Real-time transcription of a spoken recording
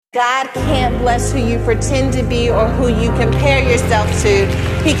God can't bless who you pretend to be or who you compare yourself to.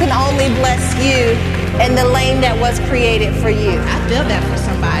 He can only bless you in the lane that was created for you. I feel that for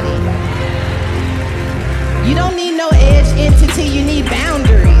somebody. You don't need no edge entity, you need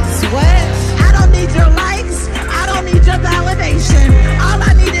boundaries. What? I don't need your likes. I don't need your validation. All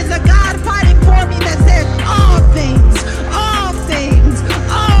I need is a God fighting for me that says all things, all things,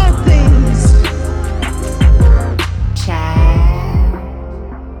 all things. Child.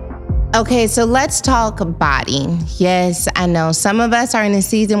 Okay, so let's talk body. Yes, I know some of us are in a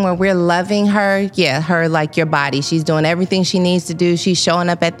season where we're loving her. Yeah, her like your body. She's doing everything she needs to do. She's showing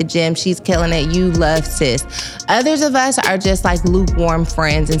up at the gym. She's killing it. You love sis. Others of us are just like lukewarm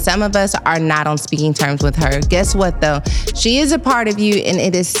friends, and some of us are not on speaking terms with her. Guess what though? She is a part of you, and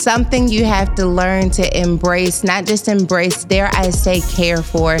it is something you have to learn to embrace, not just embrace, dare I say care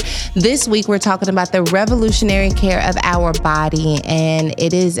for. This week we're talking about the revolutionary care of our body, and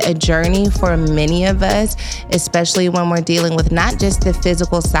it is a journey for many of us, especially when we're dealing with not just the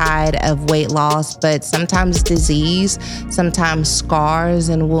physical side of weight loss, but sometimes disease, sometimes scars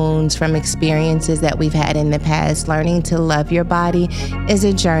and wounds from experiences that we've had in the past. Learning to love your body is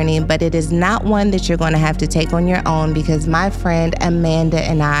a journey, but it is not one that you're going to have to take on your own, because my friend Amanda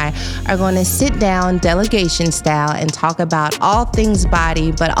and I are going to sit down delegation style and talk about all things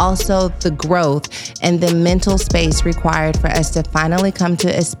body, but also the growth and the mental space required for us to finally come to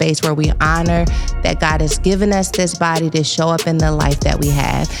a space where we honor that God has given us this body to show up in the life that we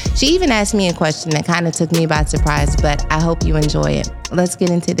have. She even asked me a question that kind of took me by surprise, but I hope you enjoy it. Let's get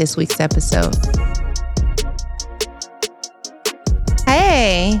into this week's episode.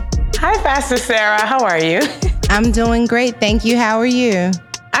 Hey. Hi, Pastor Sarah. How are you? I'm doing great. Thank you. How are you?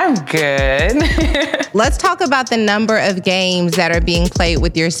 I'm good. Let's talk about the number of games that are being played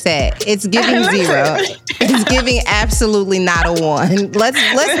with your set. It's giving 0. It's giving absolutely not a 1. Let's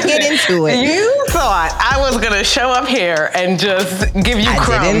get into it. You thought I was gonna show up here and just give you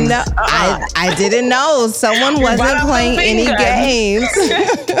crumbs. Didn't know. I didn't know someone wasn't playing any games.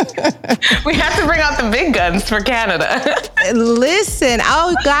 We have to bring out the big guns for Canada. Listen,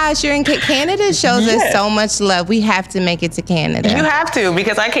 oh gosh, you're in Canada. Shows us so much love. We have to make it to Canada. You have to,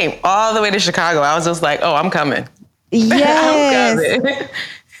 because I came all the way to Chicago. I was just like, oh, I'm coming. Yes. I'm coming.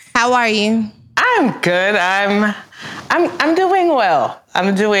 How are you? I'm good. I'm doing well.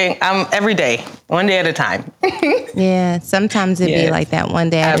 I'm every day, one day at a time. Yeah, sometimes it'd be like that, one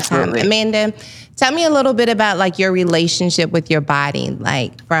day at a time. Amanda, tell me a little bit about like your relationship with your body,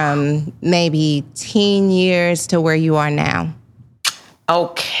 like from maybe teen years to where you are now.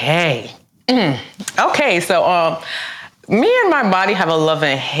 Okay. Okay, so me and my body have a love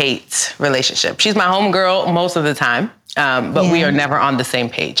and hate relationship. She's my homegirl most of the time, but we are never on the same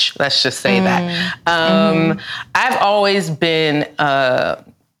page. Let's just say that. I've always been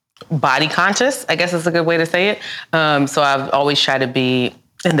body conscious, I guess is a good way to say it. So I've always tried to be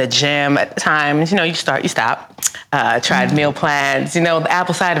in the gym at times. You know, you start, you stop. Tried meal plans. You know, the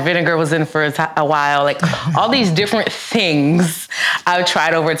apple cider vinegar was in for a while. Like all these different things I've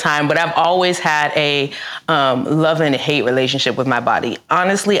tried over time, but I've always had a love and hate relationship with my body.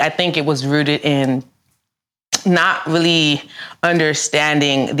 Honestly, I think it was rooted in not really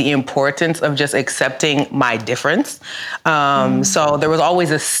understanding the importance of just accepting my difference. So there was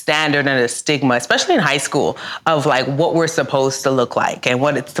always a standard and a stigma, especially in high school, of like what we're supposed to look like and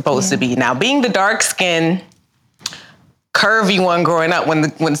what it's supposed to be. Now, being the dark skin, curvy one growing up,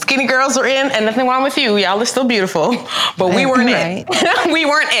 when skinny girls were in, and nothing wrong with you, y'all are still beautiful, but we weren't it. We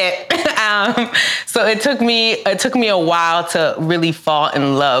weren't it. So it took me a while to really fall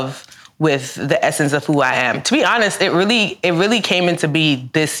in love with the essence of who I am. To be honest, it really came into be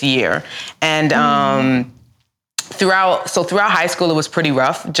this year. And throughout high school, it was pretty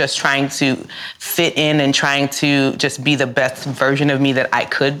rough, just trying to fit in and trying to just be the best version of me that I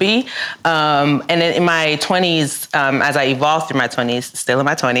could be. And then in my 20s, as I evolved through my 20s, still in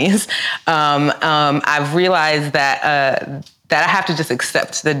my 20s, I've realized that I have to just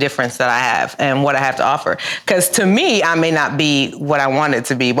accept the difference that I have and what I have to offer. Because to me, I may not be what I want it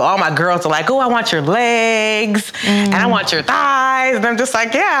to be, but all my girls are like, oh, I want your legs and I want your thighs. And I'm just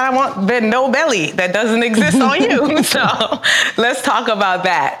like, yeah, I want the no belly that doesn't exist on you. So let's talk about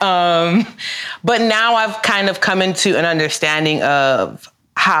that. But now I've kind of come into an understanding of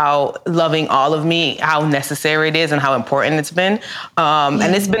how loving all of me, how necessary it is and how important it's been.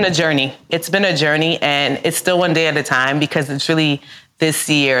 And it's been a journey. It's been a journey, and it's still one day at a time, because it's really this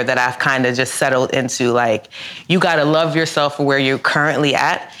year that I've kind of just settled into, like, you got to love yourself for where you're currently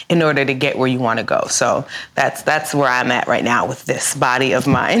at in order to get where you want to go. So that's where I'm at right now with this body of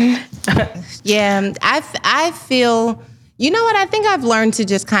mine. Yeah, I feel You know what? I think I've learned to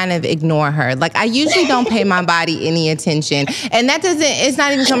just kind of ignore her. Like, I usually don't pay my body any attention. And it's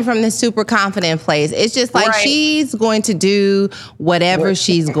not even coming from this super confident place. It's just like, she's going to do whatever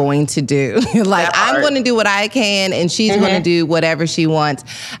she's going to do. Like, I'm going to do what I can, and she's going to do whatever she wants.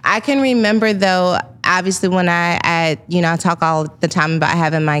 I can remember, though, obviously when I talk all the time about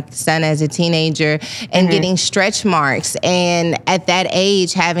having my son as a teenager and getting stretch marks. And at that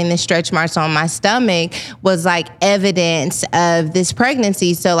age, having the stretch marks on my stomach was like evidence of this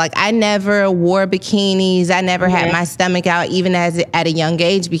pregnancy. So like, I never wore bikinis. I never had my stomach out, even at a young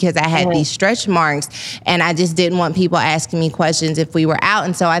age, because I had these stretch marks, and I just didn't want people asking me questions if we were out.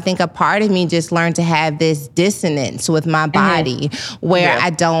 And so I think a part of me just learned to have this dissonance with my body where I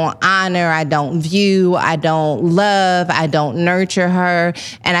don't honor, I don't view, I don't love, I don't nurture her.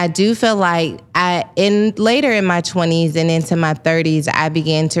 And I do feel like later in my 20s and into my 30s, I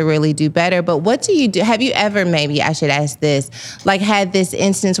began to really do better. But what do you do? Have you ever, maybe I should ask this, like had this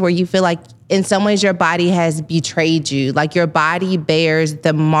instance where you feel like in some ways your body has betrayed you? Like your body bears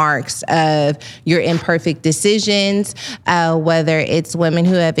the marks of your imperfect decisions, whether it's women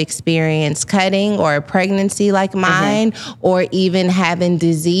who have experienced cutting or a pregnancy like mine, or even having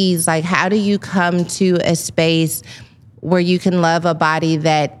disease. Like, how do you come to a space where you can love a body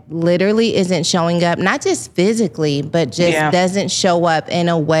that literally isn't showing up, not just physically, but just doesn't show up in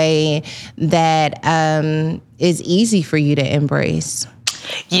a way that is easy for you to embrace?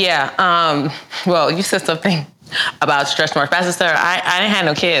 Yeah. Well, you said something about stretch marks. Pastor Sarah, I didn't have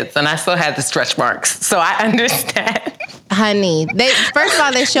no kids, and I still had the stretch marks. So I understand. Honey, first of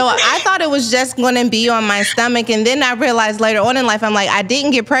all, they show up. I thought it was just going to be on my stomach. And then I realized later on in life, I'm like, I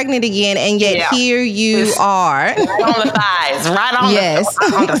didn't get pregnant again. And yet here you are. Right on the thighs. Right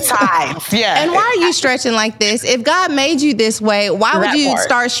on the sides. Yeah. And why are you stretching like this? If God made you this way, why would you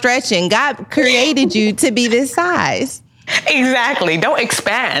start stretching? God created you to be this size. Exactly. Don't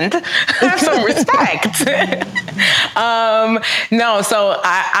expand. Have some respect. No, so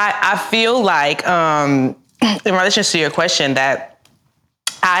I feel like, in relation to your question, that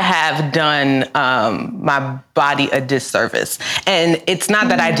I have done my body a disservice, and it's not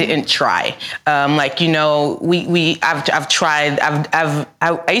that I didn't try. I've tried.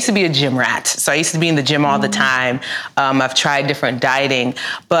 I used to be a gym rat, so I used to be in the gym all the time. I've tried different dieting,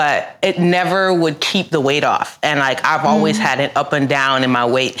 but it never would keep the weight off. And like I've always had it up and down in my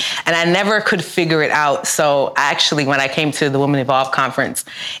weight, and I never could figure it out. So actually, when I came to the Women Evolve conference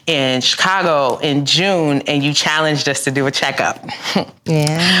in Chicago in June, and you challenged us to do a checkup.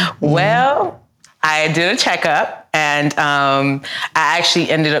 Well, I did a checkup, and I actually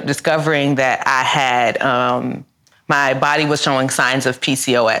ended up discovering that I had, my body was showing signs of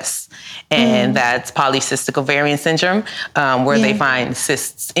PCOS, and that's polycystic ovarian syndrome, where they find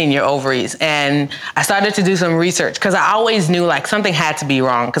cysts in your ovaries. And I started to do some research because I always knew like something had to be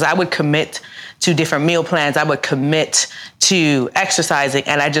wrong, because I would commit to different meal plans. I would commit to exercising,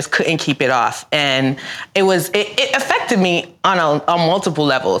 and I just couldn't keep it off. And it affected me on multiple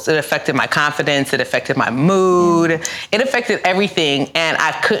levels. It affected my confidence. It affected my mood. It affected everything. And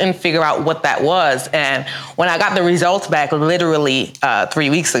I couldn't figure out what that was. And when I got the results back literally 3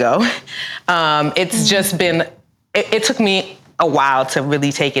 weeks ago, it's just been, it took me a while to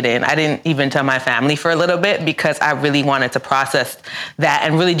really take it in. I didn't even tell my family for a little bit because I really wanted to process that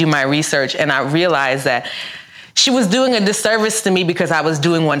and really do my research. And I realized that she was doing a disservice to me because I was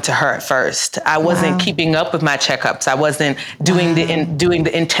doing one to her at first. I wasn't keeping up with my checkups. I wasn't doing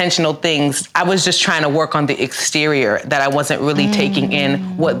the intentional things. I was just trying to work on the exterior, that I wasn't really taking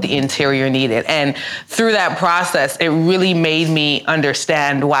in what the interior needed. And through that process, it really made me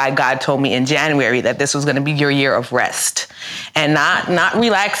understand why God told me in January that this was going to be your year of rest. And not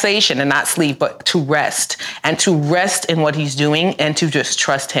relaxation and not sleep, but to rest, and to rest in what he's doing and to just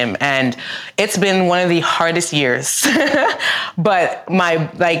trust him. And it's been one of the hardest years, but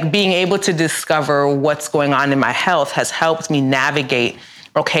being able to discover what's going on in my health has helped me navigate,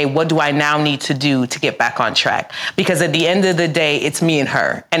 okay, what do I now need to do to get back on track? Because at the end of the day, it's me and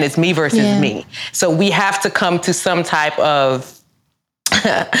her, and it's me versus me. So we have to come to some type of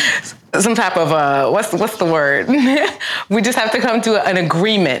what's the word? We just have to come to an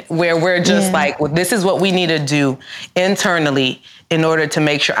agreement where we're just like, well, this is what we need to do internally in order to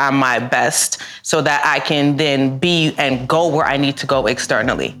make sure I'm my best, so that I can then be and go where I need to go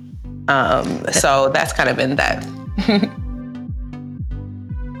externally. So that's kind of been that.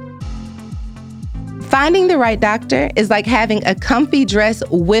 Finding the right doctor is like having a comfy dress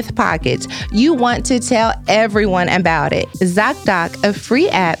with pockets. You want to tell everyone about it. ZocDoc, a free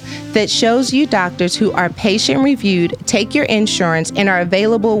app, that shows you doctors who are patient-reviewed, take your insurance, and are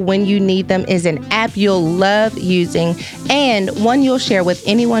available when you need them is an app you'll love using and one you'll share with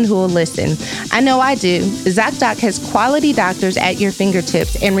anyone who will listen. I know I do. ZocDoc has quality doctors at your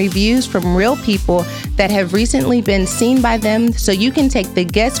fingertips and reviews from real people that have recently been seen by them, so you can take the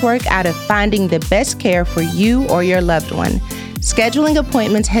guesswork out of finding the best care for you or your loved one. Scheduling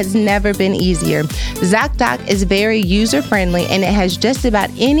appointments has never been easier. ZocDoc is very user-friendly and it has just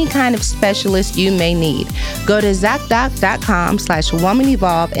about any kind of specialist you may need. Go to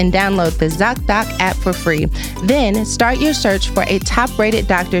ZocDoc.com/WomanEvolve and download the ZocDoc app for free. Then start your search for a top-rated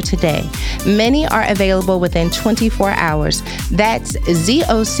doctor today. Many are available within 24 hours. That's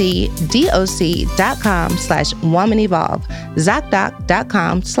ZocDoc.com/WomanEvolve.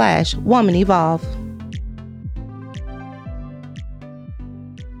 ZocDoc.com/WomanEvolve.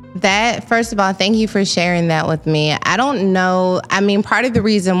 That, first of all, thank you for sharing that with me. I don't know. I mean, part of the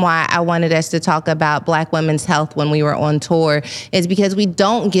reason why I wanted us to talk about Black women's health when we were on tour is because we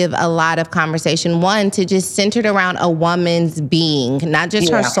don't give a lot of conversation, one, to just centered around a woman's being, not just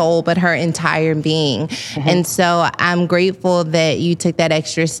her soul, but her entire being. And so I'm grateful that you took that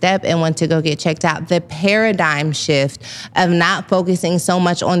extra step and went to go get checked out. The paradigm shift of not focusing so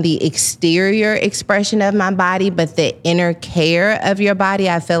much on the exterior expression of my body, but the inner care of your body,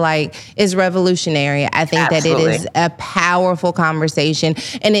 I feel like is revolutionary. I think that it is a powerful conversation,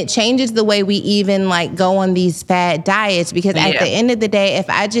 and it changes the way we even like go on these fad diets, because at the end of the day, if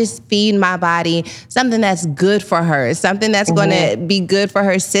I just feed my body something that's good for her, something that's going to be good for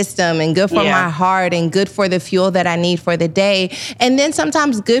her system and good for my heart and good for the fuel that I need for the day, and then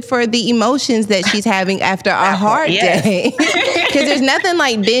sometimes good for the emotions that she's having after a hard day. Because there's nothing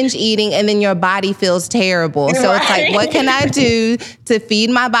like binge eating and then your body feels terrible. So it's like, what can I do to feed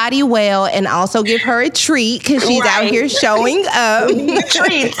my body well and also give her a treat, because she's out here showing up. We need the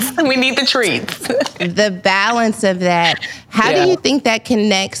treats. We need the treats. The balance of that. How do you think that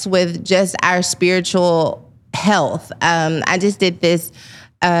connects with just our spiritual health? I just did this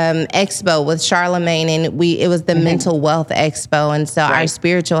expo with Charlemagne, and it was the Mental Wealth Expo. And so our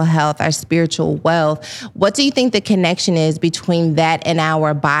spiritual health, our spiritual wealth, what do you think the connection is between that and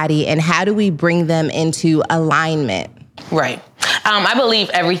our body, and how do we bring them into alignment? Right. I believe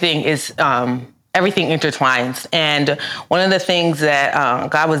everything is, everything intertwines. And one of the things that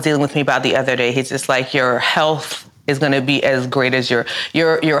God was dealing with me about the other day, he's just like, your health is going to be as great as your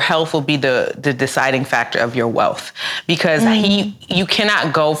health will be the deciding factor of your wealth, because you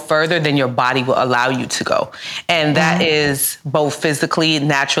cannot go further than your body will allow you to go. And that is both physically,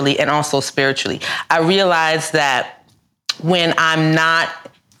 naturally, and also spiritually. I realized that when I'm not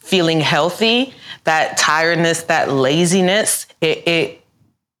feeling healthy, that tiredness, that laziness, it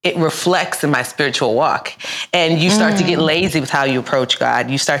reflects in my spiritual walk. And you start to get lazy with how you approach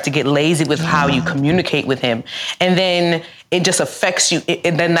God. You start to get lazy with how you communicate with him. And then it just affects you.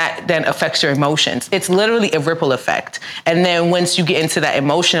 And then that then affects your emotions. It's literally a ripple effect. And then once you get into that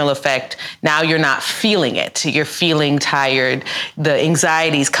emotional effect, now you're not feeling it. You're feeling tired. The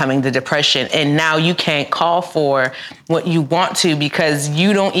anxiety's coming, the depression. And now you can't call for what you want to, because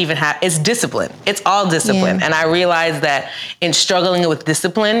you don't even have, it's discipline. It's all discipline. And I realized that in struggling with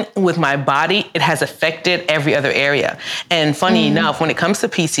discipline with my body, it has affected every other area. And funny enough, when it comes to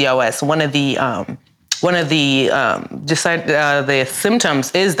PCOS, one of the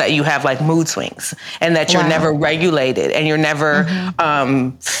symptoms is that you have like mood swings, and that you're never regulated, and you're never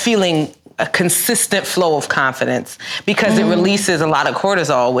feeling a consistent flow of confidence, because it releases a lot of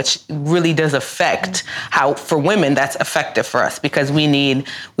cortisol, which really does affect how, for women, that's effective for us, because we need,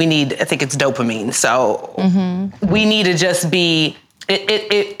 I think it's dopamine. So we need to just be,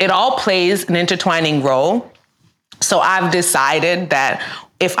 it all plays an intertwining role. So I've decided that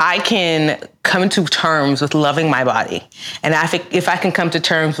if I can come to terms with loving my body, and if I can come to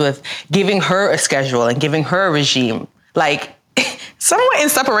terms with giving her a schedule and giving her a regime, like somewhat in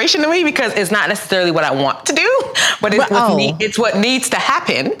separation to me, because it's not necessarily what I want to do, but it's what needs to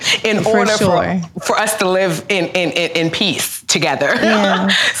happen in order for us to live in peace together.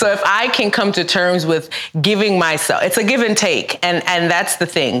 So if I can come to terms with giving myself, it's a give and take. And that's the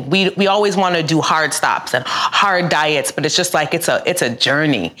thing. We always want to do hard stops and hard diets, but it's just like, it's a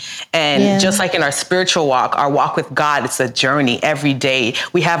journey. And just like in our spiritual walk, our walk with God, it's a journey every day.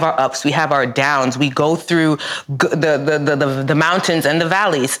 We have our ups, we have our downs. We go through the mountains and the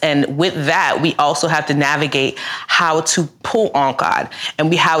valleys. And with that, we also have to navigate how to pull on God, and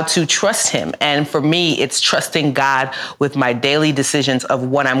we how to trust him. And for me, it's trusting God with my daily decisions of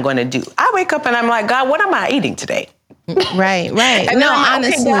what I'm going to do. I wake up and I'm like, God, what am I eating today? Right. And No, like,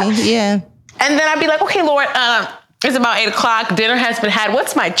 honestly, okay, yeah. And then I'd be like, okay, Lord, It's about 8:00. Dinner has been had.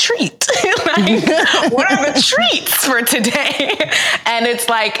 What's my treat? Like, what are the treats for today? And it's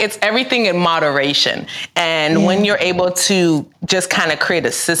like, it's everything in moderation. And when you're able to just kind of create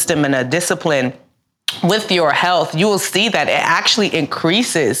a system and a discipline with your health, you will see that it actually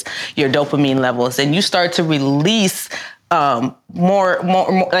increases your dopamine levels, and you start to release more,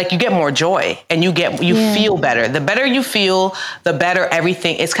 like you get more joy, and you feel better. The better you feel, the better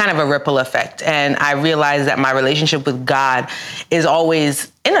everything. It's kind of a ripple effect. And I realized that my relationship with God is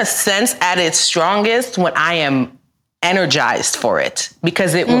always, in a sense, at its strongest when I am energized for it,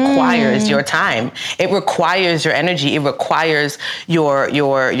 because it requires your time. It requires your energy. It requires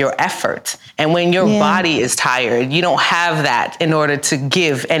your effort. And when your body is tired, you don't have that in order to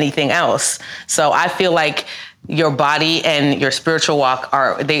give anything else. So I feel like your body and your spiritual walk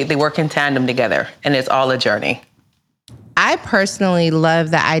they work in tandem together, and it's all a journey. I personally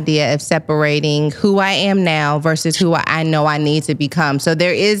love the idea of separating who I am now versus who I know I need to become. So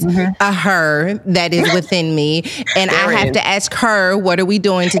there is a her that is within me, and I have to ask her, what are we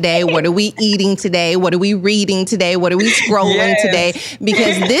doing today? What are we eating today? What are we reading today? What are we scrolling today?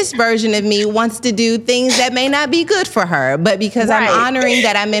 Because this version of me wants to do things that may not be good for her, but because I'm honoring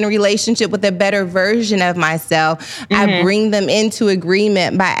that I'm in a relationship with a better version of myself, I bring them into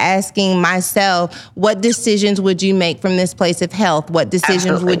agreement by asking myself, what decisions would you make from this place of health? What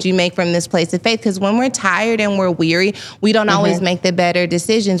decisions would you make from this place of faith? Because when we're tired and we're weary, we don't always make the better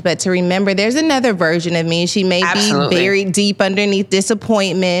decisions. But to remember, there's another version of me. She may be buried deep underneath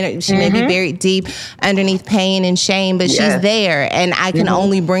disappointment. She may be buried deep underneath pain and shame, but she's there. And I can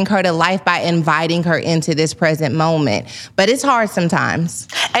only bring her to life by inviting her into this present moment. But it's hard sometimes.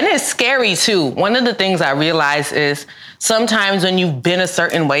 And it's scary too. One of the things I realize is sometimes when you've been a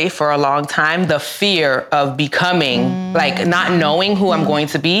certain way for a long time, the fear of becoming, like not knowing who I'm going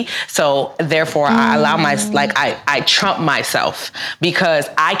to be. So therefore I allow I trump myself, because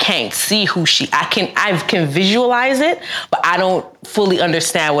I can't see who I can visualize it, but I don't fully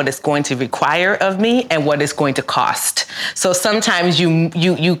understand what it's going to require of me and what it's going to cost. So sometimes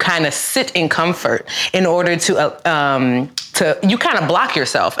you kind of sit in comfort in order to you kind of block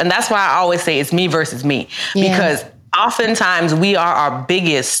yourself. And that's why I always say it's me versus me, because oftentimes we are our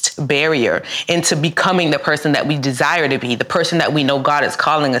biggest barrier into becoming the person that we desire to be, the person that we know God is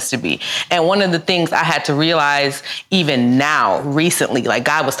calling us to be. And one of the things I had to realize even now, recently, like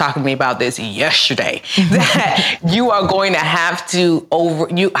God was talking to me about this yesterday, that you are going to have to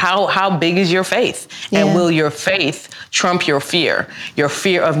how big is your faith? And will your faith trump your fear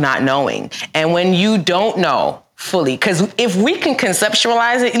of not knowing? And when you don't know fully, because if we can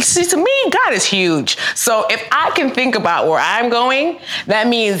conceptualize it, see, to me, God is huge. So if I can think about where I'm going, that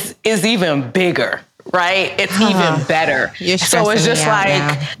means it's even bigger, right? It's even better. So it's just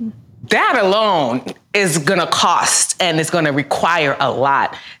like that alone is going to cost, and it's going to require a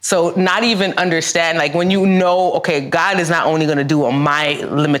lot. So not even understand, like when you know, okay, God is not only going to do on my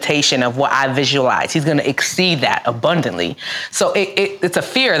limitation of what I visualize, he's going to exceed that abundantly. So it's a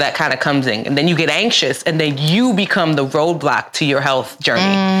fear that kind of comes in, and then you get anxious, and then you become the roadblock to your health journey.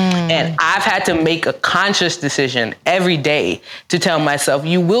 And I've had to make a conscious decision every day to tell myself,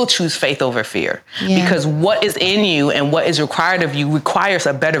 you will choose faith over fear, because what is in you and what is required of you requires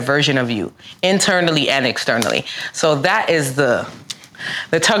a better version of you, internally and externally. So that is the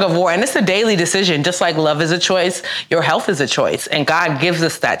tug of war. And it's a daily decision. Just like love is a choice, your health is a choice. And God gives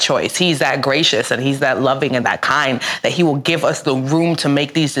us that choice. He's that gracious, and he's that loving and that kind, that he will give us the room to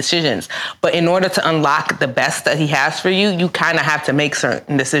make these decisions. But in order to unlock the best that he has for you, you kind of have to make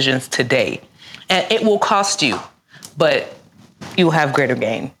certain decisions today. And it will cost you, but you'll have greater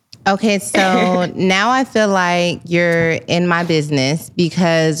gain. Okay, so now I feel like you're in my business,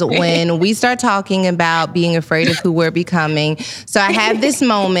 because when we start talking about being afraid of who we're becoming, so I have this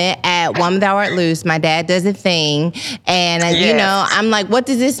moment at Woman Thou Art Loose. My dad does a thing, and you know, I'm like, what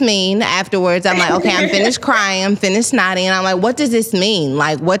does this mean? Afterwards, I'm like, okay, I'm finished crying, I'm finished snotting, and I'm like, what does this mean?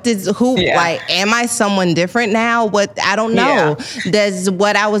 Like, like, am I someone different now? I don't know. Does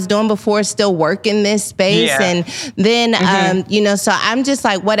what I was doing before still work in this space? And then, you know, so I'm just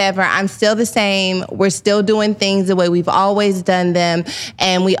like, whatever. I'm still the same. We're still doing things the way we've always done them.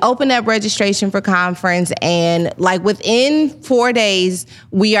 And we opened up registration for conference, and like within 4 days,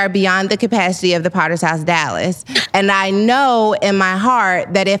 we are beyond the capacity of the Potter's House Dallas. And I know in my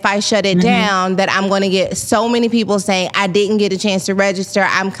heart that if I shut it down, that I'm going to get so many people saying, I didn't get a chance to register.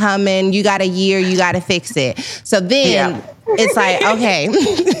 I'm coming. You got a year. You got to fix it. So then it's like, okay,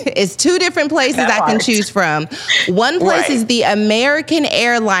 it's two different places I can choose from. One place is the American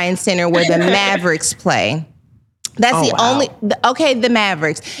Airlines Center, where the Mavericks play. That's Oh, the wow. only, the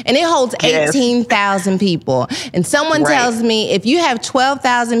Mavericks. And it holds Yes. 18,000 people. And someone Right. tells me if you have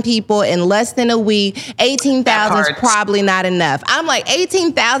 12,000 people in less than a week, 18,000 is That part. probably not enough. I'm like,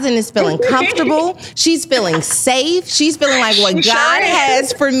 18,000 is feeling comfortable. She's feeling safe. She's feeling like what She sure God is.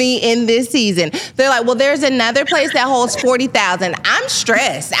 has for me in this season. They're like, well, there's another place that holds 40,000. I'm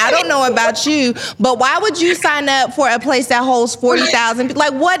stressed. I don't know about you, but why would you sign up for a place that holds 40,000?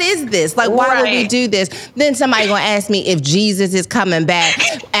 Like, what is this? Like, why would we Right. do this? Then somebody gonna ask me if Jesus is coming back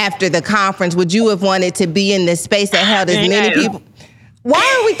after the conference. Would you have wanted to be in this space that held as many Yes. people? Why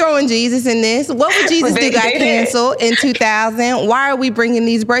are we throwing Jesus in this? What would Jesus do? They Got did. canceled in 2000. Why are we bringing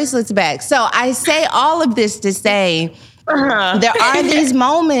these bracelets back? So I say all of this to say there are these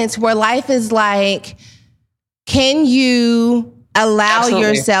moments where life is like, can you allow Absolutely.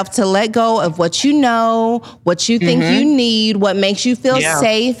 yourself to let go of what you know, what you think you need, what makes you feel Yeah.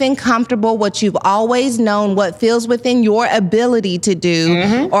 safe and comfortable, what you've always known, what feels within your ability to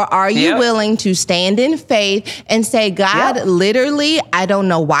do? Or are you Yep. willing to stand in faith and say, God, Yep. literally, I don't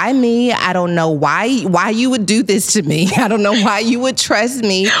know why me. I don't know why you would do this to me. I don't know why you would trust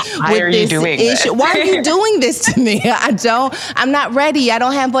me Why with are you this doing issue. this? Why are you doing this to me? I'm not ready. I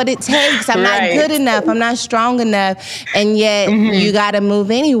don't have what it takes. I'm not Right. good enough. I'm not strong enough. And yet you got to move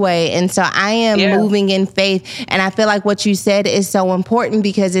anyway. And so I am Yeah. moving in faith. And I feel like what you said is so important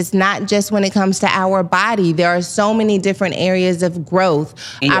because it's not just when it comes to our body. There are so many different areas of growth,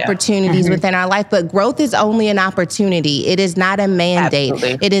 Yeah. opportunities within our life. But growth is only an opportunity. It is not a mandate.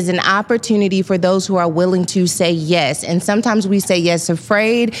 Absolutely. It is an opportunity for those who are willing to say yes. And sometimes we say yes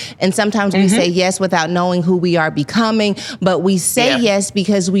afraid, and sometimes we say yes without knowing who we are becoming. But we say Yeah. yes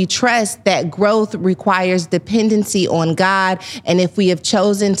because we trust that growth requires dependency on God. And if we have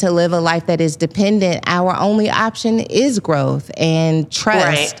chosen to live a life that is dependent, our only option is growth and trust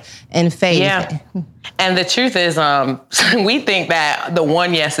Right. and faith. Yeah. And the truth is, we think that the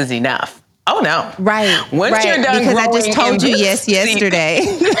one yes is enough. Oh no. Right. Once right. you're done because I growing just told in you this yes yesterday.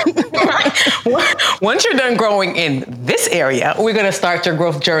 Once you're done growing in this area, we're going to start your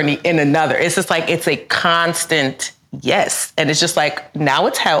growth journey in another. It's just like, it's a constant yes. And it's just like, now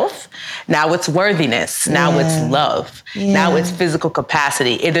it's health. Now it's worthiness. Now it's love. Now it's physical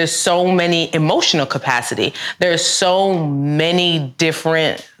capacity. There's so many emotional capacity. There's so many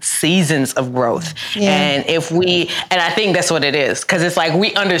different seasons of growth. And and I think that's what it is. Cause it's like,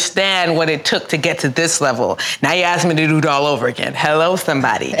 we understand what it took to get to this level. Now you ask me to do it all over again. Hello,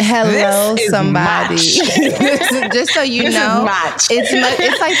 somebody. Hello, This is somebody. much. Just so you This is know, much.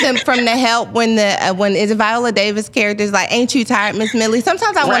 it's like from The Help when it's Viola Davis character is like, "Ain't you tired, Miss Millie?"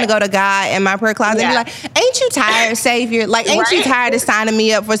 Sometimes I want to Right. go to God in my prayer closet and be Yeah. like, "Ain't you tired, Savior? Like, ain't you Right. tired of signing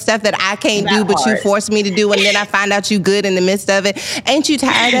me up for stuff that I can't do, That but you part. force me to do, and then I find out you good in the midst of it? Ain't you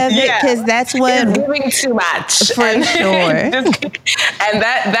tired of it? Yeah. Because that's It's what." giving too much. For sure. And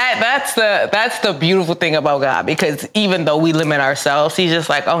that's the beautiful thing about God, because even though we limit ourselves, he's just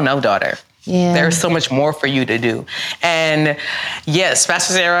like, oh no, daughter. Yeah. There's so much more for you to do. And yes,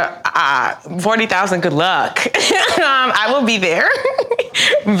 Pastor Sarah, 40,000, good luck. I will be there.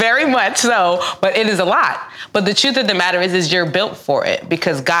 Very much so, but it is a lot. But the truth of the matter is you're built for it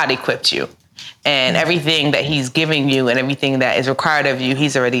because God equipped you. And everything that he's giving you and everything that is required of you,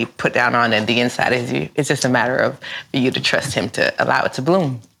 he's already put down on the inside of you. It's just a matter of for you to trust him to allow it to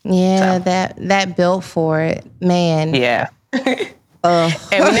bloom. Yeah, So. that built for it, man. Yeah.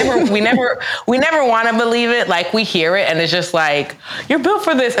 And we never want to believe it. Like, we hear it and it's just like, you're built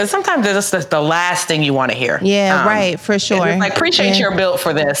for this. And sometimes it's just the last thing you want to hear. Yeah, right, for sure. It's like, appreciate you're built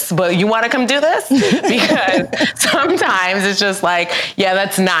for this, but you want to come do this? Because sometimes it's just like, yeah,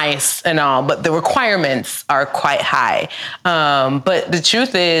 that's nice and all, but the requirements are quite high. But the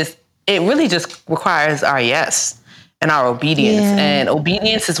truth is, it really just requires our yes and our obedience. Yeah. And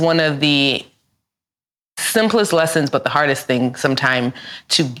obedience is one of the simplest lessons, but the hardest thing sometimes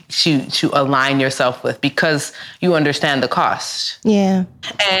to align yourself with, because you understand the cost. Yeah.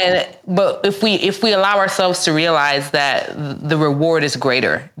 But if we allow ourselves to realize that the reward is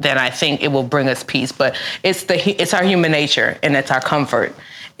greater, then I think it will bring us peace. But it's our human nature and it's our comfort.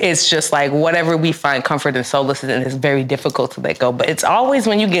 It's just like whatever we find comfort and solace in, it's very difficult to let go. But it's always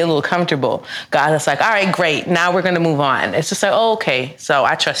when you get a little comfortable, God is like, all right, great. Now we're going to move on. It's just like, oh, okay. So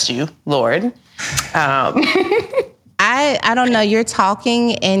I trust you, Lord. I I don't know. You're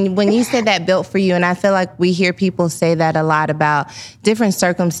talking, and when you said that built for you, and I feel like we hear people say that a lot about different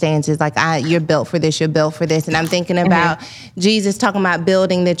circumstances, like you're built for this, you're built for this. And I'm thinking about Jesus talking about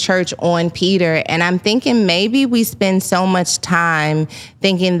building the church on Peter. And I'm thinking maybe we spend so much time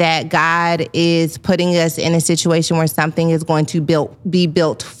thinking that God is putting us in a situation where something is going to be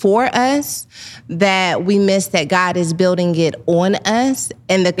built for us, that we miss that God is building it on us.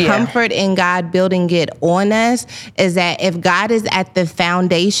 And the comfort in God building it on us is that if God is at the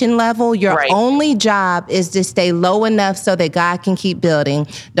foundation level, your only job is to stay low enough so that God can keep building.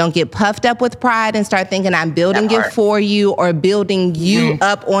 Don't get puffed up with pride and start thinking I'm building it for you or building you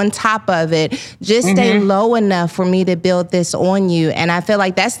up on top of it. Just stay low enough for me to build this on you. And I feel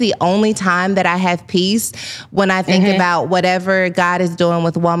like that's the only time that I have peace when I think about whatever God is doing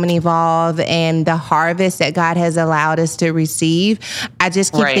with Woman Evolve and the harvest that God has allowed us to receive. I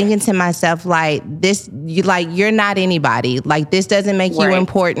just keep thinking to myself, like, you're not anybody. Like, this doesn't make you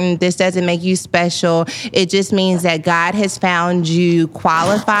important. This doesn't make you special. It just means that God has found you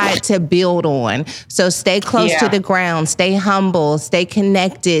qualified to build on. So stay close to the ground, stay humble, stay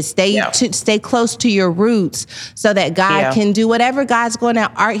connected, stay close to your roots so that God can do whatever God's going to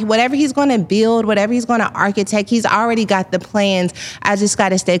whatever he's going to build, whatever he's going to architect. He's already got the plans. I just got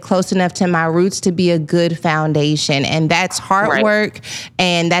to stay close enough to my roots to be a good foundation. And that's heart work,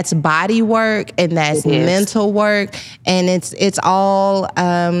 and that's body work, and that's mental work. And it's all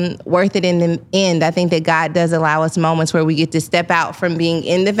worth it in the end. I think that God does allow us moments where we get to step out from being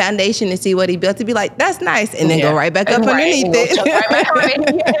in the foundation to see what he built, to be like, that's nice, and then go right back up underneath it.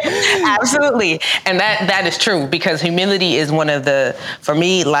 Absolutely. And that is true, because humility is one of the, for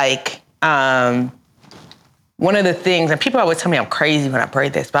me, like, one of the things, and people always tell me I'm crazy when I pray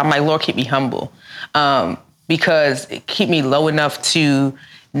this, but I'm like, Lord, keep me humble, because it keep me low enough to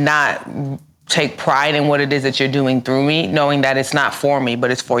not take pride in what it is that you're doing through me, knowing that it's not for me,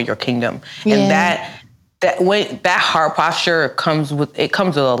 but it's for your kingdom. And that heart posture comes with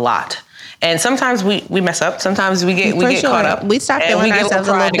a lot. And sometimes we mess up. Sometimes we get caught up. We start feeling ourselves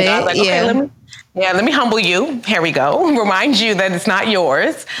a little bit. Like, okay, let me humble you. Here we go. Remind you that it's not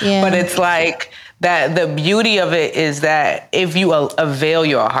yours. Yeah. But it's like that. The beauty of it is that if you avail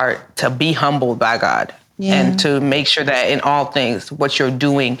your heart to be humbled by God, and to make sure that in all things, what you're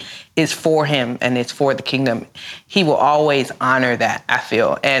doing is for him and it's for the kingdom, he will always honor that, I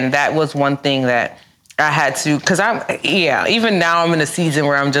feel. And that was one thing that I had to, because even now I'm in a season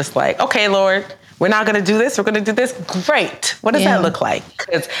where I'm just like, okay, Lord, we're not going to do this. We're going to do this. Great. What does that look like?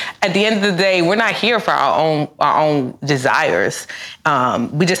 Because at the end of the day, we're not here for our own desires.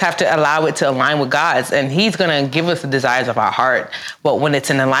 We just have to allow it to align with God's, and he's going to give us the desires of our heart, but when it's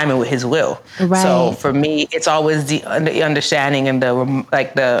in alignment with his will. Right. So for me, it's always the understanding and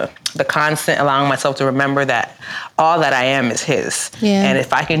the constant allowing myself to remember that all that I am is his. Yeah. And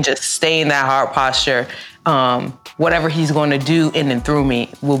if I can just stay in that heart posture, whatever he's going to do in and through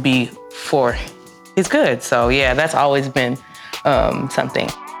me will be for his good. So yeah, that's always been something.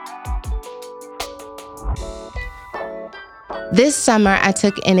 This summer, I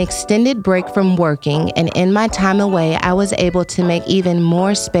took an extended break from working, and in my time away, I was able to make even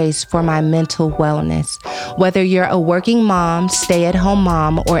more space for my mental wellness. Whether you're a working mom, stay-at-home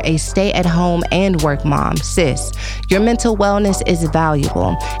mom, or a stay-at-home and work mom, sis, your mental wellness is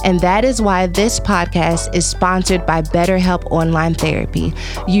valuable. And that is why this podcast is sponsored by BetterHelp Online Therapy.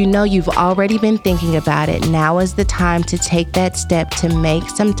 You know you've already been thinking about it. Now is the time to take that step to make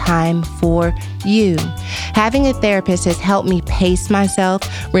some time for you. Having a therapist has helped me pace myself,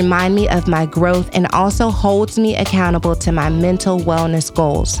 remind me of my growth, and also holds me accountable to my mental wellness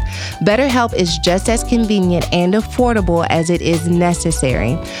goals. BetterHelp is just as convenient and affordable as it is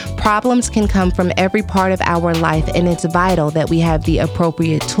necessary. Problems can come from every part of our life, and it's vital that we have the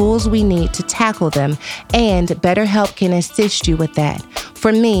appropriate tools we need to tackle them, and BetterHelp can assist you with that.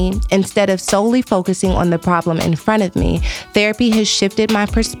 For me, instead of solely focusing on the problem in front of me, therapy has shifted my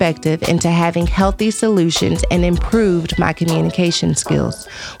perspective into having healthy solutions and improved my communication skills.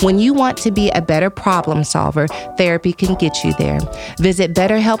 When you want to be a better problem solver, therapy can get you there. Visit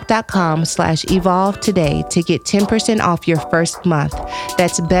betterhelp.com/evolve today to get 10% off your first month.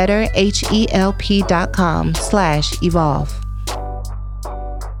 That's betterhelp.com/evolve.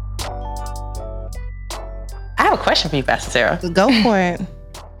 I have a question for you, Pastor Sarah. Go for it.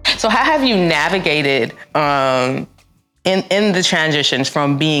 So how have you navigated in the transitions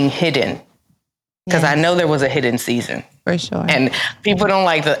from being hidden? Because I know there was a hidden season. For sure. And people don't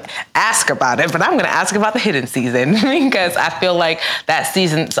like to ask about it, but I'm going to ask about the hidden season because I feel like that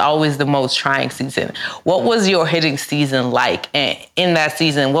season is always the most trying season. What was your hidden season like? And in that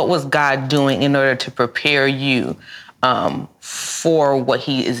season, what was God doing in order to prepare you for what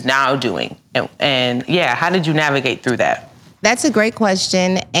he is now doing? And yeah, how did you navigate through that? That's a great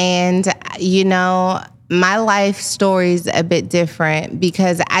question. And, my life story is a bit different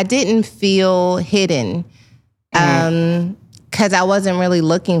because I didn't feel hidden because I wasn't really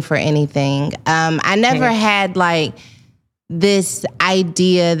looking for anything. I never had like this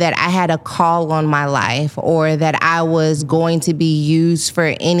idea that I had a call on my life or that I was going to be used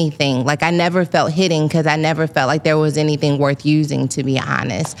for anything. Like I never felt hidden because I never felt like there was anything worth using, to be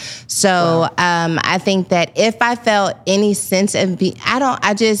honest. So I think that if I felt any sense of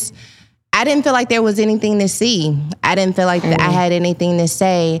I didn't feel like there was anything to see. I didn't feel like I had anything to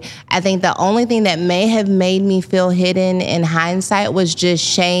say. I think the only thing that may have made me feel hidden in hindsight was just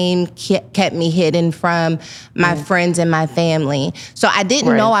shame kept me hidden from my friends and my family. So I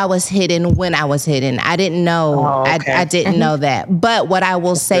didn't know I was hidden when I was hidden. I didn't know. I didn't know that. But what I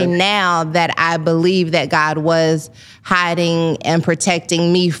will say now that I believe that God was hiding and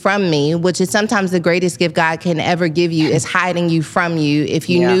protecting me from me, which is sometimes the greatest gift God can ever give you, is hiding you from you. If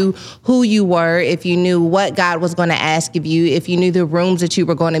you knew who you were, if you knew what God was going to ask of you, if you knew the rooms that you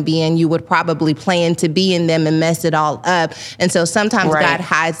were going to be in, you would probably plan to be in them and mess it all up. And so sometimes God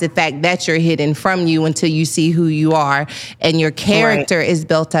hides the fact that you're hidden from you until you see who you are and your character is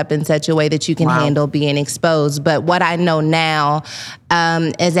built up in such a way that you can handle being exposed. But what I know now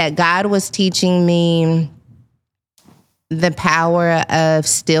is that God was teaching me the power of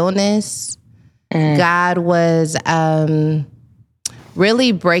stillness. God was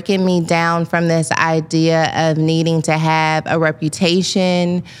really breaking me down from this idea of needing to have a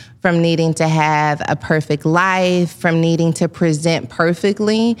reputation, from needing to have a perfect life, from needing to present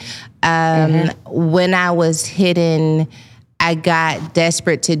perfectly. When I was hidden, I got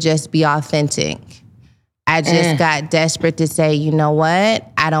desperate to just be authentic. I just got desperate to say, you know what?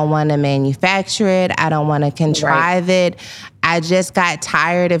 I don't want to manufacture it. I don't want to contrive it. I just got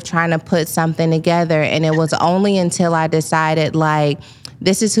tired of trying to put something together. And it was only until I decided, like,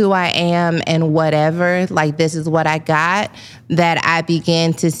 this is who I am and whatever, like, this is what I got, that I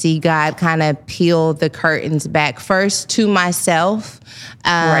began to see God kind of peel the curtains back first to myself.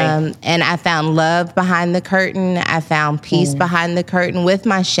 And I found love behind the curtain. I found peace behind the curtain with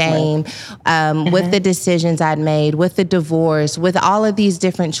my shame, with the decisions I'd made, with the divorce, with all of these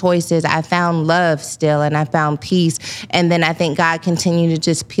different choices. I found love still, and I found peace. And then I think God continued to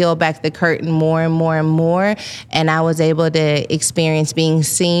just peel back the curtain more and more and more. And I was able to experience being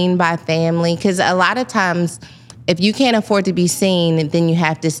seen by family. Because a lot of times, if you can't afford to be seen, then you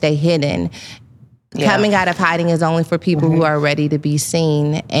have to stay hidden. Coming out of hiding is only for people who are ready to be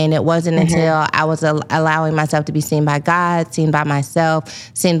seen. And it wasn't until I was allowing myself to be seen by God, seen by myself,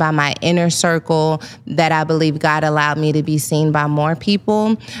 seen by my inner circle, that I believe God allowed me to be seen by more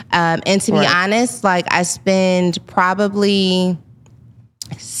people. And to be honest, like, I spend probably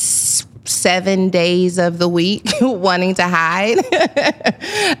 7 days of the week wanting to hide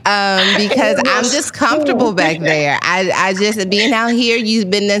because I'm just comfortable back there. I just, being out here, you've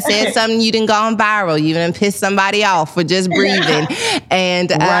been done said something, you done gone viral, you done pissed somebody off for just breathing.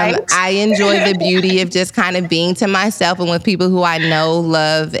 And I enjoy the beauty of just kind of being to myself and with people who I know,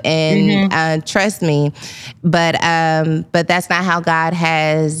 love, and trust me. But that's not how God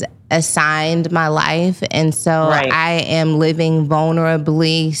has assigned my life. And so I am living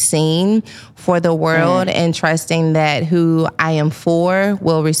vulnerably seen for the world and trusting that who I am for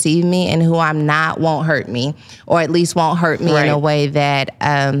will receive me and who I'm not won't hurt me, or at least won't hurt me in a way that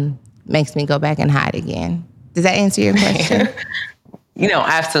makes me go back and hide again. Does that answer your question?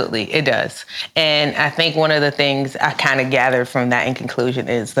 Absolutely, it does. And I think one of the things I kind of gathered from that in conclusion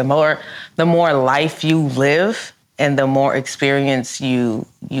is the more life you live and the more experience you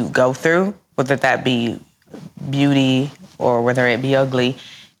go through, whether that be beauty or whether it be ugly,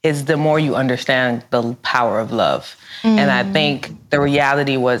 is the more you understand the power of love. And I think the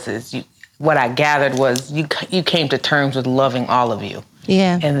reality what I gathered was you came to terms with loving all of you.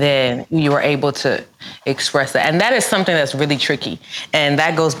 Yeah. And then you were able to express that. And that is something that's really tricky. And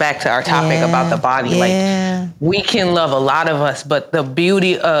that goes back to our topic about the body. Like, we can love a lot of us, but the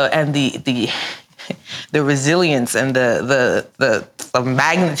beauty and the resilience and the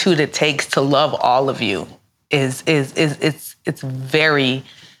magnitude it takes to love all of you is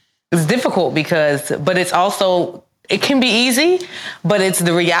difficult but it's also, it can be easy, but it's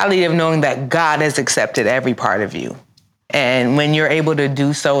the reality of knowing that God has accepted every part of you. And when you're able to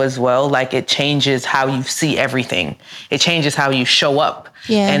do so as well, like it changes how you see everything. It changes how you show up.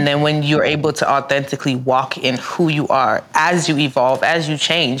 Yeah. And then when you're able to authentically walk in who you are, as you evolve, as you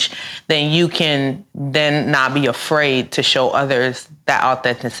change, then you can then not be afraid to show others that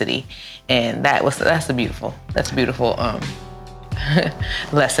authenticity. And that's a beautiful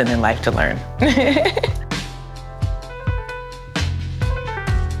lesson in life to learn.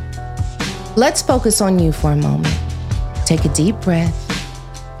 Let's focus on you for a moment. Take a deep breath.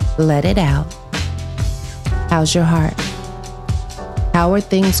 Let it out. How's your heart? How are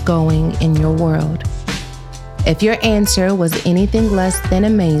things going in your world? If your answer was anything less than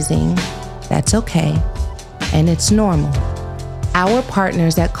amazing, that's okay, and it's normal. Our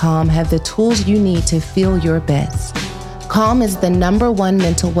partners at Calm have the tools you need to feel your best. Calm is the #1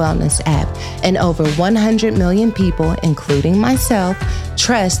 mental wellness app, and over 100 million people, including myself,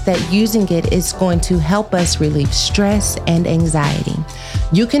 trust that using it is going to help us relieve stress and anxiety.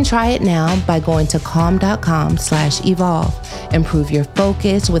 You can try it now by going to calm.com/evolve. Improve your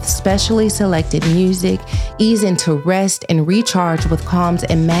focus with specially selected music, ease into rest, and recharge with Calm's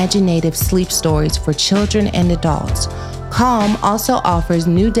imaginative sleep stories for children and adults. Calm also offers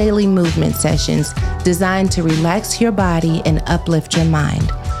new daily movement sessions designed to relax your body and uplift your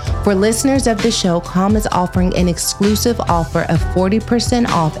mind. For listeners of the show, Calm is offering an exclusive offer of 40%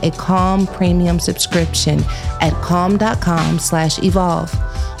 off a Calm premium subscription at calm.com/evolve.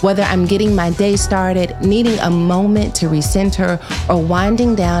 Whether I'm getting my day started, needing a moment to recenter, or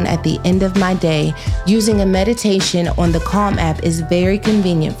winding down at the end of my day, using a meditation on the Calm app is very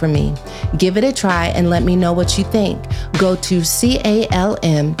convenient for me. Give it a try and let me know what you think. Go to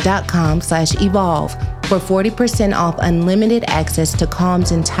calm.com/evolve for 40% off unlimited access to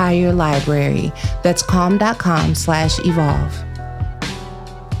Calm's entire library. That's calm.com/evolve.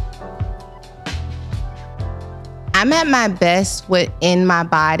 I'm at my best within my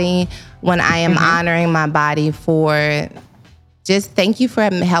body when I am honoring my body for just thank you for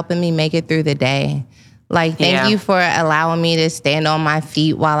helping me make it through the day. Like, thank you for allowing me to stand on my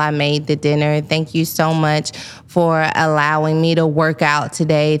feet while I made the dinner. Thank you so much for allowing me to work out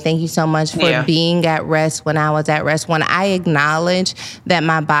today. Thank you so much for being at rest when I was at rest. When I acknowledge that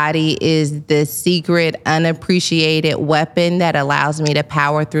my body is the secret, unappreciated weapon that allows me to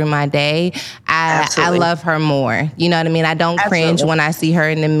power through my day, I love her more. You know what I mean? I don't cringe when I see her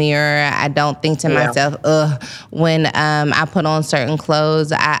in the mirror. I don't think to myself, ugh, when I put on certain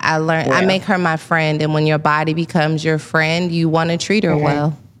clothes. I learn, I make her my friend. And when your body becomes your friend, you want to treat her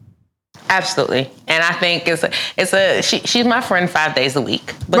well. Absolutely. And I think she's my friend 5 days a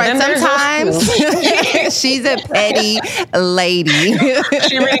week. But right, then sometimes she's a petty lady.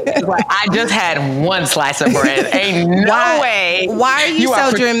 She really is. Like, I just had one slice of bread. Ain't no way. Why are you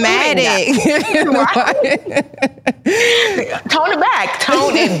so dramatic? Tone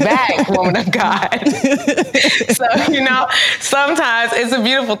it back, woman of God. So, sometimes it's a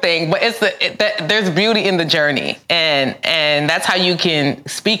beautiful thing, but there's beauty in the journey. And that's how you can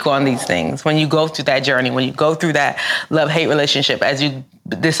speak on these things. When you go through that journey, when you go through that love-hate relationship, as you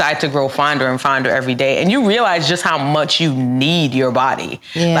decide to grow fonder and fonder every day, and you realize just how much you need your body.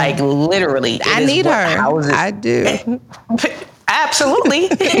 Yeah. Like, literally. I need her. I do. Absolutely.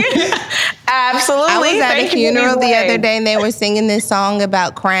 Absolutely. I was at a funeral the other day and they were singing this song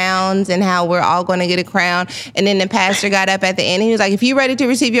about crowns and how we're all going to get a crown. And then the pastor got up at the end and he was like, if you're ready to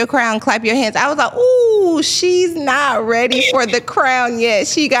receive your crown, clap your hands. I was like, ooh, she's not ready for the crown yet.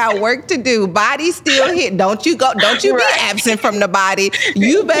 She got work to do. Body still here. Don't you be absent from the body.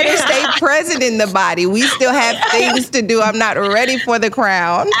 You better stay present in the body. We still have things to do. I'm not ready for the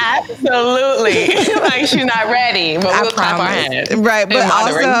crown. Absolutely. Like, she's not ready, but we'll clap our hands. Right, but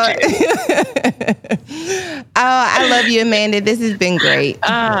also, I love you, Amanda. This has been great.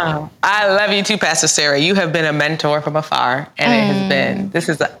 Oh, I love you too, Pastor Sarah. You have been a mentor from afar, and this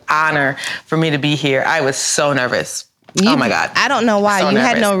is an honor for me to be here. I was so nervous. Oh my God. I don't know why. You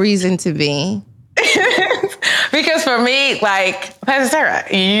had no reason to be. Because for me, like, Pastor Sarah,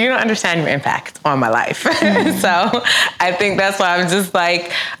 you don't understand your impact on my life. Mm-hmm. So I think that's why I'm just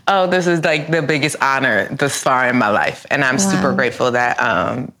like, oh, this is like the biggest honor thus far in my life. And I'm super grateful that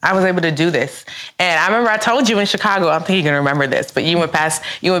I was able to do this. And I remember I told you in Chicago, I don't think you can remember this, but you and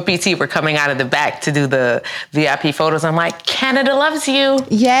PT were coming out of the back to do the VIP photos. I'm like, Canada loves you.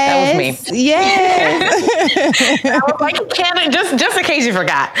 Yes. That was me. Yes. I was like, Canada, just in case you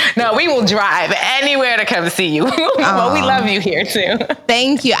forgot. No, we will drive anywhere to come see you. you. But we love you here too.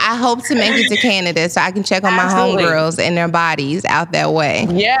 Thank you. I hope to make it to Canada so I can check on Absolutely. my homegirls and their bodies out that way.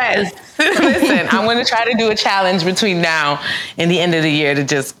 Yes. Listen, I'm going to try to do a challenge between now and the end of the year to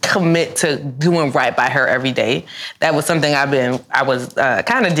just commit to doing right by her every day. That was something I was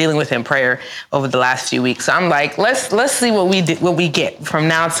kind of dealing with in prayer over the last few weeks. So I'm like, let's see what we get from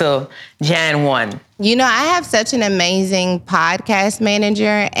now till Jan 1. You know, I have such an amazing podcast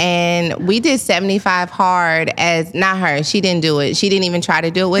manager, and we did 75 Hard as, not her, she didn't do it. She didn't even try to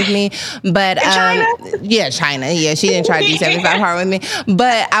do it with me. But China? Yeah, China. Yeah, she didn't try to do 75 Hard with me.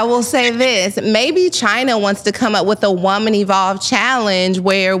 But I will say this, maybe China wants to come up with a Woman Evolve challenge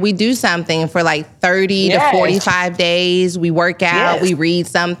where we do something for like 30 to 45 days. We work out, we read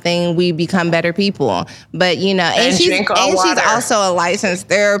something, we become better people. But, you know, and she's also a licensed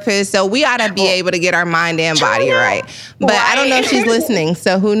therapist, so we ought to be able to get our mind and body right. But I don't know if she's listening,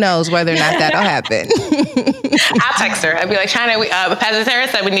 so who knows whether or not that'll happen. I'll text her. I'll be like, China, Pastor Sarah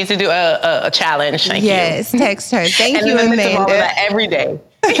said we need to do a challenge. Thank you. Text her. Thank you, and Amanda. All of that every day.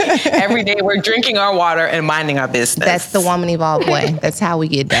 Every day we're drinking our water and minding our business. That's the Woman Evolve way. That's how we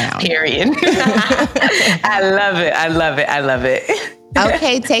get down. Period. I love it. I love it. I love it.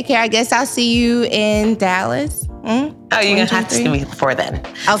 Okay, take care. I guess I'll see you in Dallas. Oh, you're going to have to see me before then.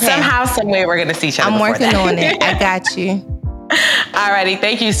 Okay. Somehow, some way, we're going to see each other I'm before working then. on it. I got you. All righty.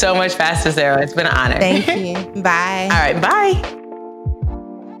 Thank you so much, Pastor Sarah. It's been an honor. Thank you. Bye. All right. Bye.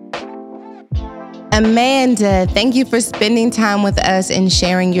 Amanda, thank you for spending time with us and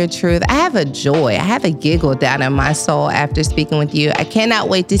sharing your truth. I have a joy. I have a giggle down in my soul after speaking with you. I cannot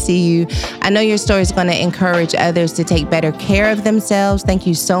wait to see you. I know your story is going to encourage others to take better care of themselves. Thank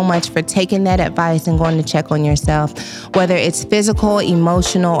you so much for taking that advice and going to check on yourself. Whether it's physical,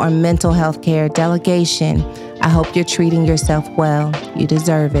 emotional, or mental health care, delegation. I hope you're treating yourself well. You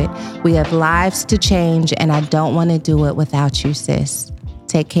deserve it. We have lives to change, and I don't want to do it without you, sis.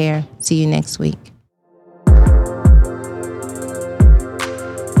 Take care. See you next week.